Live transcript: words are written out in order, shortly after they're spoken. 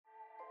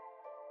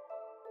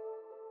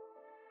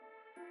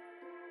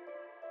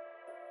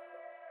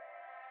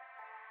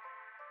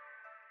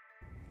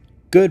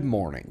Good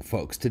morning,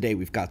 folks. Today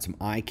we've got some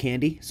eye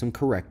candy, some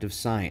corrective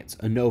science,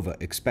 a nova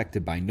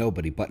expected by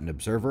nobody but an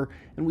observer,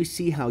 and we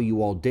see how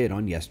you all did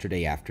on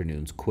yesterday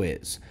afternoon's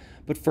quiz.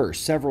 But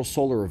first, several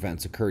solar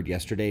events occurred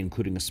yesterday,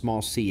 including a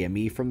small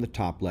CME from the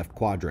top left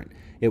quadrant.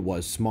 It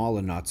was small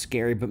and not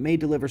scary, but may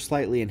deliver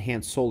slightly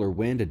enhanced solar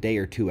wind a day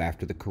or two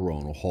after the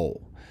coronal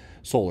hole.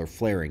 Solar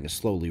flaring is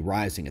slowly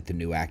rising at the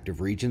new active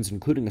regions,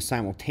 including a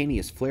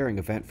simultaneous flaring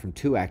event from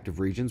two active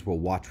regions we'll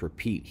watch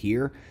repeat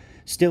here.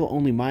 Still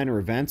only minor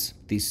events,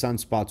 these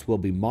sunspots will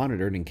be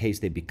monitored in case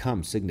they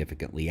become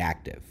significantly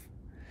active.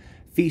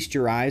 Feast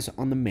your eyes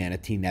on the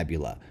Manatee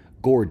Nebula.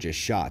 Gorgeous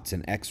shots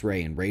in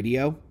X-ray and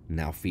radio.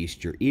 Now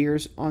feast your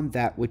ears on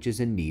that which is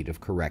in need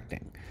of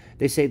correcting.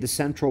 They say the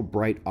central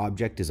bright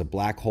object is a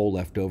black hole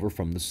left over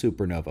from the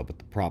supernova, but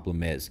the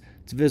problem is,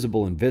 it's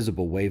visible in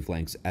visible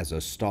wavelengths as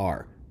a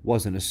star.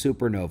 Wasn't a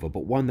supernova,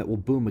 but one that will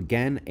boom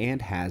again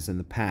and has in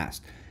the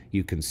past.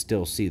 You can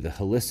still see the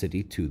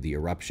helicity to the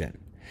eruption.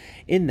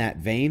 In that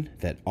vein,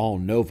 that all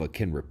nova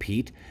can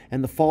repeat,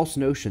 and the false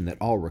notion that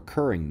all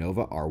recurring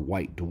nova are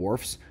white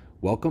dwarfs,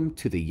 welcome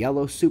to the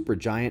yellow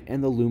supergiant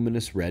and the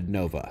luminous red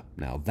nova.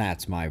 Now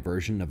that's my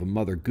version of a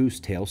Mother Goose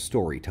Tale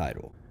story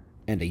title.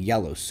 And a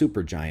yellow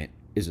supergiant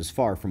is as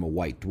far from a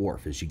white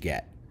dwarf as you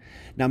get.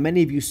 Now,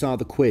 many of you saw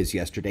the quiz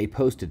yesterday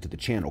posted to the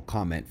channel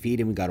comment feed,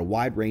 and we got a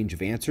wide range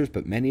of answers,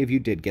 but many of you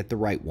did get the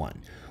right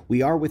one.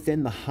 We are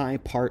within the high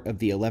part of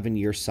the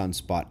 11-year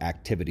sunspot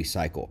activity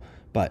cycle,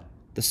 but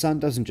the sun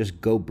doesn't just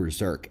go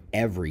berserk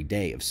every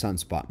day of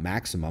sunspot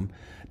maximum.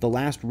 The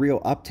last real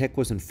uptick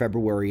was in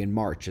February and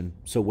March, and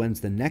so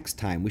when's the next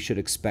time we should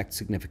expect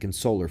significant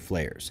solar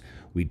flares?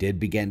 We did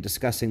begin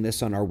discussing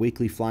this on our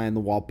weekly Fly on the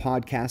Wall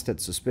podcast at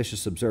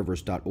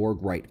suspiciousobservers.org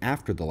right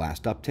after the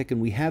last uptick, and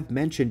we have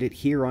mentioned it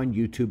here on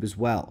YouTube as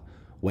well.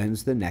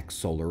 When's the next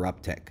solar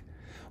uptick?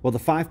 Well, the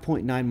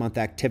 5.9-month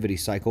activity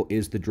cycle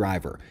is the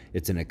driver.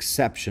 It's an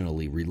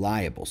exceptionally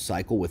reliable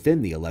cycle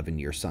within the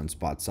 11-year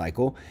sunspot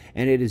cycle,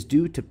 and it is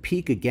due to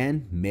peak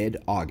again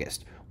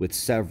mid-August. With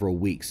several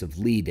weeks of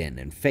lead-in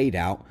and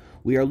fade-out,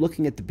 we are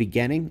looking at the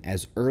beginning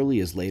as early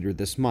as later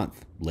this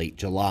month, late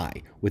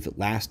July, with it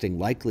lasting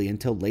likely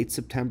until late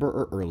September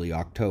or early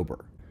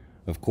October.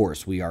 Of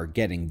course, we are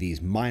getting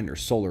these minor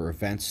solar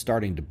events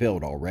starting to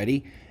build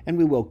already, and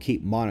we will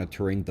keep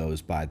monitoring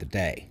those by the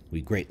day.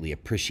 We greatly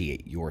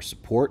appreciate your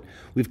support.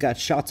 We've got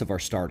shots of our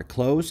star to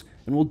close,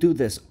 and we'll do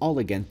this all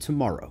again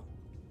tomorrow.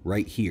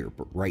 Right here,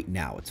 but right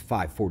now it's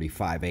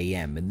 5:45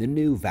 a.m. in the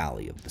new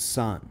Valley of the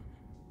Sun.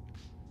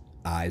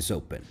 Eyes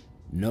open,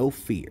 no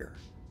fear.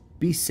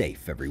 Be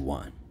safe,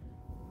 everyone.